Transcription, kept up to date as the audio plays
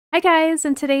Hi guys,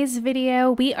 in today's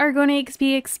video we are going to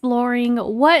be exploring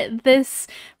what this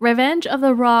Revenge of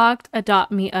the Rocked Adopt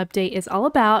Me update is all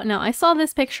about. Now I saw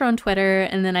this picture on Twitter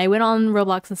and then I went on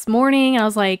Roblox this morning and I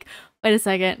was like, wait a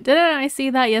second, didn't I see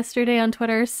that yesterday on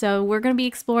Twitter? So we're going to be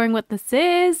exploring what this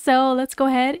is, so let's go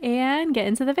ahead and get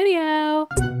into the video.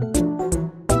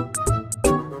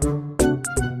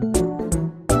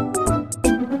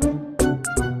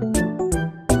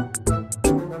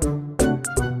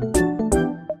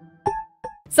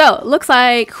 So, looks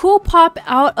like who will pop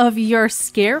out of your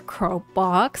Scarecrow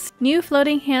box? New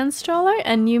floating hand stroller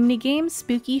and new minigame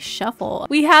Spooky Shuffle.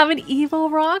 We have an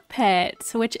evil rock pet,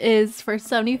 which is for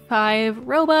 75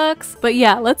 Robux. But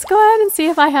yeah, let's go ahead and see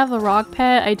if I have the rock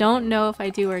pet. I don't know if I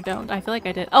do or don't. I feel like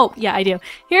I did. Oh, yeah, I do.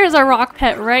 Here's our rock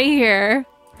pet right here.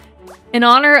 In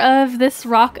honor of this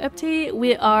rock update,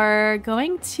 we are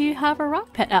going to have a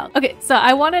rock pet out. Okay, so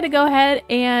I wanted to go ahead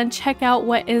and check out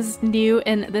what is new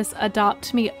in this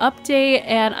Adopt Me update,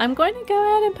 and I'm going to go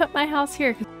ahead and put my house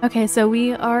here. Okay, so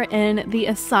we are in the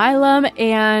asylum,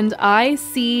 and I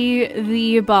see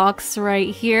the box right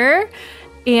here.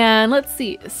 And let's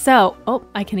see. So, oh,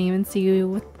 I can even see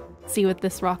with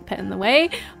this rock pet in the way,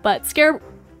 but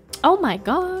oh my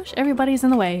gosh, everybody's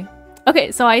in the way.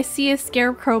 Okay, so I see a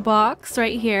Scarecrow box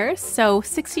right here. So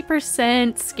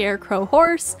 60% Scarecrow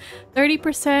horse,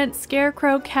 30%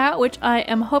 Scarecrow cat, which I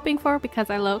am hoping for because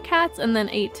I love cats, and then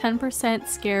a 10%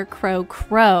 Scarecrow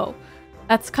crow.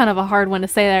 That's kind of a hard one to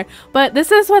say there, but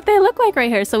this is what they look like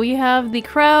right here. So we have the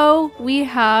crow, we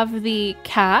have the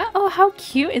cat. Oh, how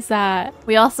cute is that?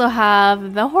 We also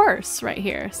have the horse right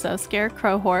here. So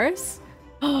Scarecrow horse.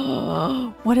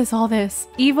 Oh, what is all this?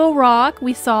 Evil rock,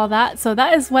 we saw that. So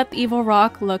that is what the evil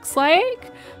rock looks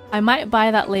like. I might buy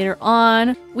that later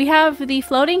on. We have the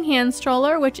floating hand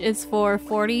stroller, which is for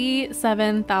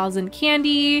 47,000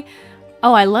 candy.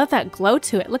 Oh, I love that glow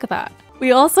to it. Look at that.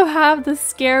 We also have the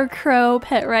Scarecrow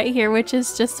pet right here, which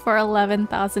is just for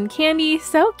 11,000 candy.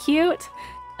 So cute.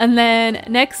 And then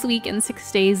next week in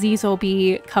 6 days, these will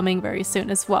be coming very soon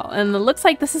as well. And it looks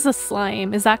like this is a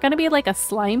slime. Is that going to be like a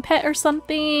slime pet or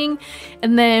something?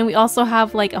 And then we also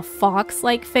have like a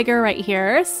fox-like figure right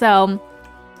here. So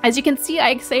as you can see,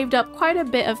 I saved up quite a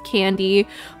bit of candy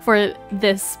for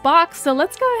this box. So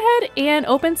let's go ahead and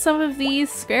open some of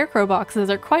these Scarecrow boxes.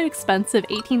 They're quite expensive,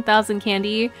 18,000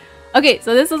 candy. Okay,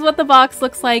 so this is what the box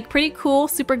looks like. Pretty cool,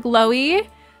 super glowy,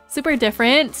 super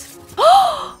different.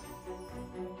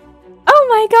 Oh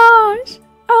my gosh!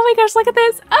 Oh my gosh, look at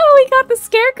this! Oh, we got the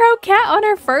Scarecrow cat on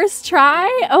our first try!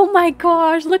 Oh my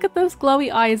gosh, look at those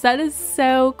glowy eyes. That is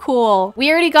so cool. We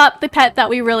already got the pet that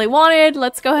we really wanted.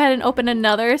 Let's go ahead and open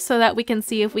another so that we can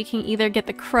see if we can either get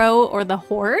the crow or the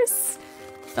horse.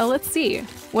 So let's see.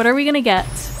 What are we gonna get?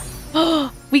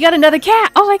 Oh, we got another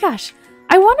cat! Oh my gosh!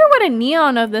 I wonder what a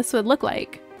neon of this would look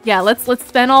like. Yeah, let's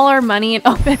spend all our money and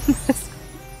open this.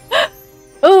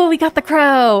 Oh, we got the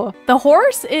crow. The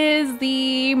horse is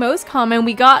the most common.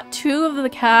 We got 2 of the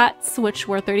cats, which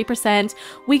were 30%.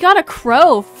 We got a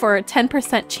crow for a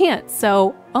 10% chance.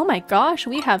 So, oh my gosh,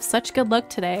 we have such good luck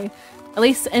today. At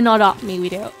least in Adopt Me, we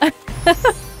do.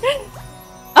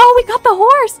 Oh, we got the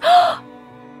horse.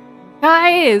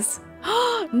 Guys,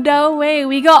 no way.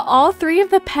 We got all 3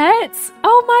 of the pets.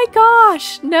 Oh my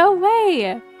gosh, no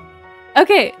way.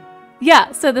 Okay.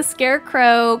 Yeah, so the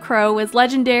Scarecrow crow was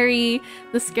legendary,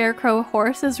 the Scarecrow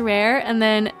horse is rare, and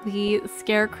then the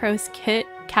Scarecrow's cat,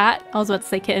 I was about to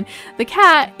say kitten, the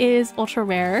cat is ultra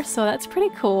rare, so that's pretty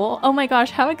cool. Oh my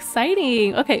gosh, how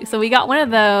exciting! Okay, so we got one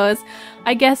of those.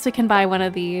 I guess we can buy one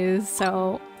of these,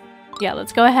 so yeah,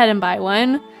 let's go ahead and buy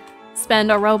one.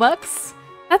 Spend our Robux.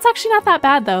 That's actually not that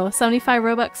bad though, 75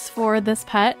 Robux for this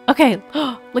pet. Okay,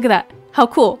 look at that, how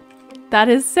cool. That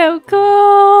is so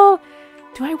cool!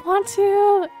 Do I want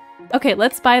to? Okay,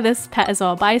 let's buy this pet as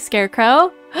well. Buy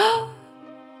Scarecrow.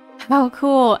 How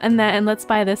cool. And then let's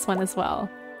buy this one as well.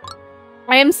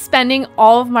 I am spending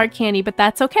all of my candy, but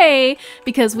that's okay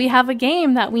because we have a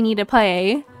game that we need to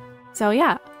play. So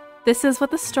yeah, this is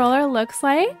what the stroller looks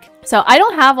like. So I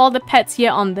don't have all the pets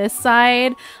yet on this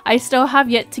side. I still have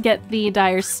yet to get the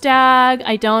dire stag.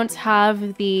 I don't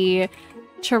have the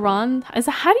Charon.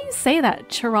 How do you say that?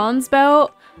 Charon's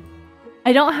boat.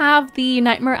 I don't have the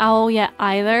Nightmare Owl yet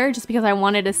either, just because I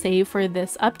wanted to save for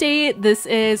this update. This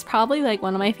is probably like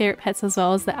one of my favorite pets as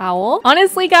well as the owl.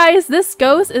 Honestly, guys, this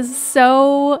ghost is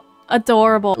so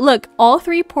adorable. Look, all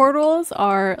 3 portals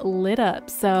are lit up,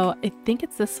 so I think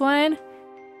it's this one.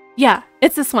 Yeah,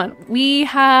 it's this one. We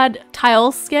had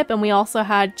Tile Skip and we also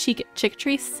had Chick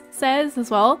Tree Says as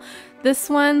well. This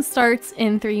one starts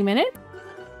in 3 minutes.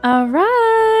 All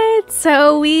right,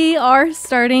 so we are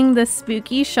starting the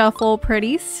spooky shuffle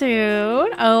pretty soon.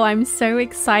 Oh, I'm so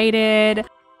excited.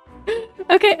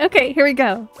 Okay, here we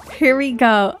go. Here we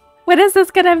go. What is this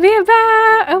gonna be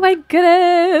about? Oh my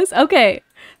goodness. Okay,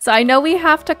 so I know we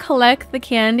have to collect the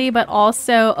candy, but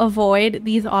also avoid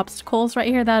these obstacles right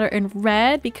here that are in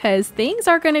red because things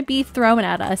are gonna be thrown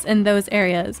at us in those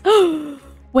areas.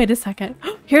 Wait a second.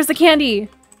 Here's the candy.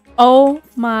 Oh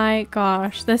my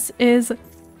gosh, this is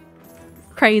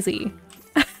crazy.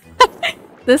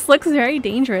 This looks very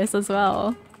dangerous as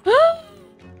well.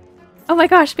 Oh my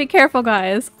gosh, be careful,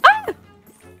 guys. Ah!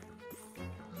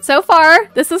 So far,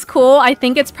 this is cool. I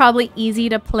think it's probably easy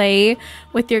to play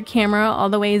with your camera all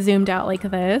the way zoomed out like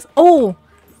this. Oh,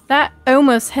 that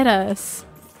almost hit us.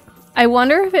 I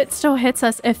wonder if it still hits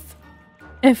us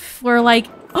if we're like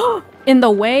in the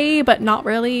way, but not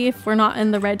really, if we're not in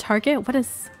the red target. What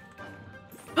is...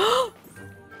 Oh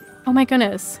my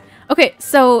goodness. Okay,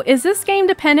 so is this game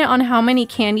dependent on how many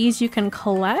candies you can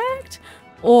collect?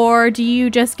 Or do you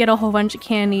just get a whole bunch of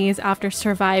candies after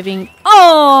surviving?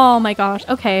 Oh my gosh,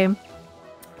 okay.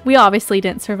 We obviously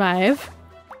didn't survive.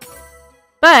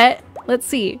 But, let's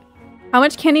see. How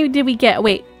much candy did we get?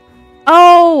 Wait.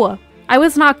 Oh! I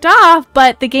was knocked off,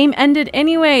 but the game ended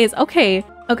anyways. Okay.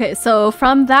 Okay, so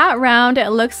from that round,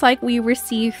 it looks like we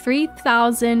received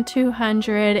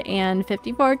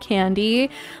 3,254 candy.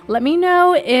 Let me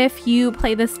know if you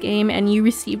play this game and you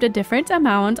received a different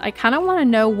amount. I kind of want to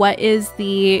know what is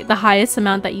the highest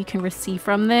amount that you can receive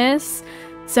from this.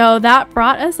 So that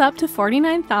brought us up to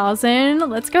 49,000.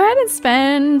 Let's go ahead and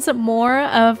spend some more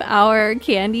of our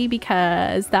candy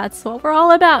because that's what we're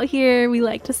all about here. We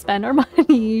like to spend our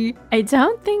money. I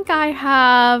don't think I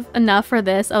have enough for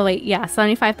this. Oh wait, yeah,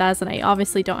 75,000. I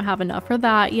obviously don't have enough for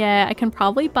that yet. I can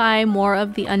probably buy more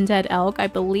of the undead elk. I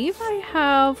believe I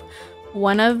have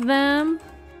one of them.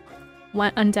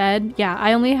 One undead. Yeah,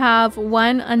 I only have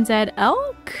one undead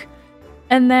elk.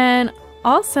 And then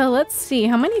also, let's see,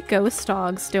 how many ghost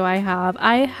dogs do I have?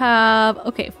 I have,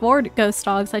 okay, 4 ghost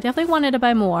dogs. I definitely wanted to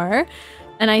buy more.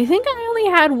 And I think I only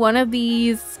had one of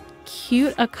these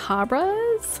cute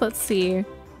acabras. Let's see.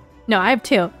 No, I have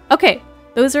 2. Okay,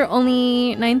 those are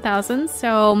only 9,000.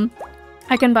 So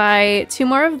I can buy 2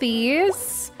 more of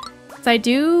these. So I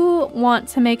do want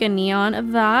to make a neon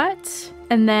of that.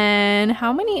 And then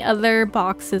how many other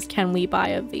boxes can we buy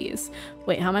of these?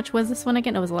 Wait, how much was this one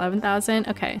again? It was 11,000.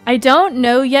 Okay. I don't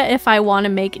know yet if I want to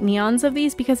make neons of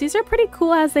these because these are pretty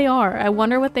cool as they are. I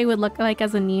wonder what they would look like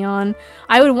as a neon.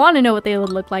 I would want to know what they would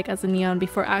look like as a neon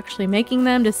before actually making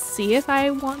them to see if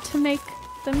I want to make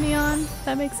them neon.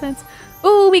 That makes sense.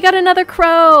 Ooh, we got another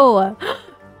crow.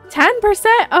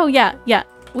 10%? Oh, yeah.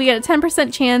 We get a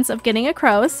 10% chance of getting a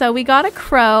crow. So we got a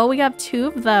crow. We got 2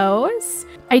 of those.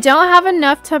 I don't have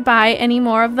enough to buy any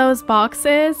more of those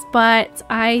boxes, but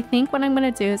I think what I'm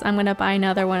going to do is I'm going to buy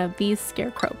another one of these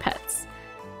scarecrow pets.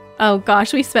 Oh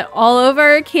gosh, we spent all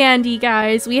over candy,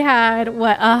 guys. We had,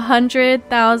 what,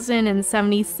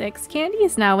 100,076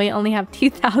 candies? Now we only have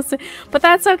 2,000, but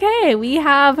that's okay. We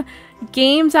have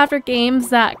games after games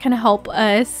that can help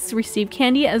us receive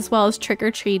candy as well as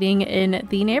trick-or-treating in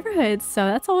the neighborhoods, so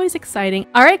that's always exciting.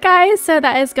 Alright guys, so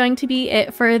that is going to be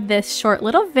it for this short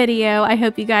little video. I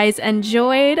hope you guys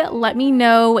enjoyed. Let me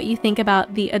know what you think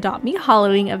about the Adopt Me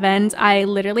Halloween event. I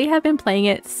literally have been playing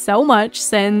it so much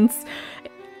since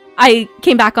I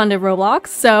came back onto Roblox.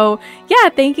 So yeah,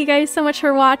 thank you guys so much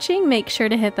for watching. Make sure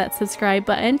to hit that subscribe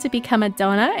button to become a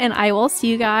donut, and I will see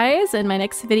you guys in my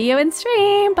next video and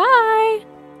stream. Bye!